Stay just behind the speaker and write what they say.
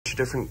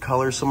different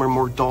colors. Some are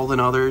more dull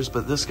than others,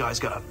 but this guy's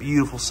got a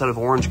beautiful set of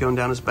orange going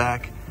down his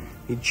back.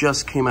 He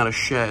just came out of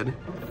shed,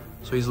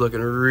 so he's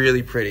looking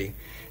really pretty.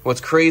 What's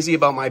crazy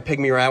about my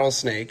pygmy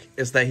rattlesnake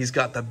is that he's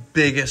got the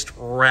biggest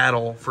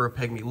rattle for a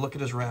pygmy. Look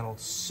at his rattle,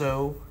 it's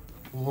so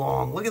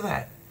long. Look at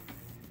that.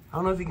 I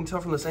don't know if you can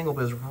tell from this angle,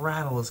 but his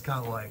rattle has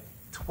got like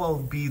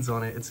 12 beads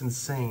on it. It's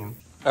insane.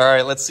 All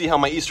right, let's see how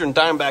my eastern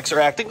diamondbacks are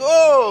acting.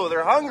 Oh,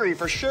 they're hungry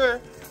for sure.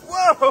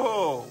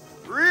 Whoa,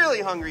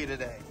 really hungry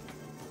today.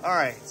 All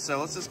right,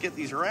 so let's just get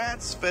these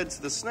rats fed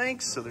to the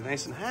snakes so they're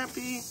nice and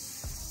happy,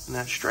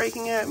 not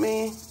striking at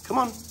me. Come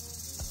on,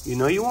 you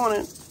know you want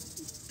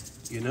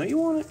it. You know you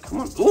want it, come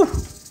on. Ooh,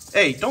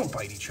 hey, don't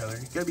bite each other.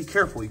 You gotta be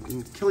careful, you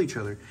can kill each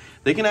other.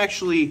 They can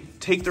actually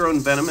take their own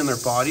venom in their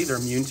body, they're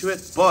immune to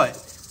it, but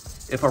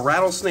if a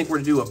rattlesnake were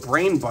to do a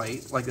brain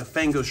bite, like the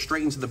fang goes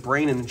straight into the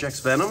brain and injects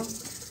venom,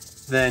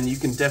 then you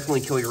can definitely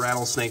kill your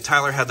rattlesnake.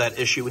 Tyler had that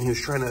issue when he was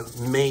trying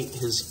to mate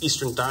his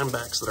eastern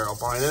diamondbacks that are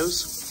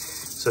albinos.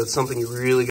 So it's something you really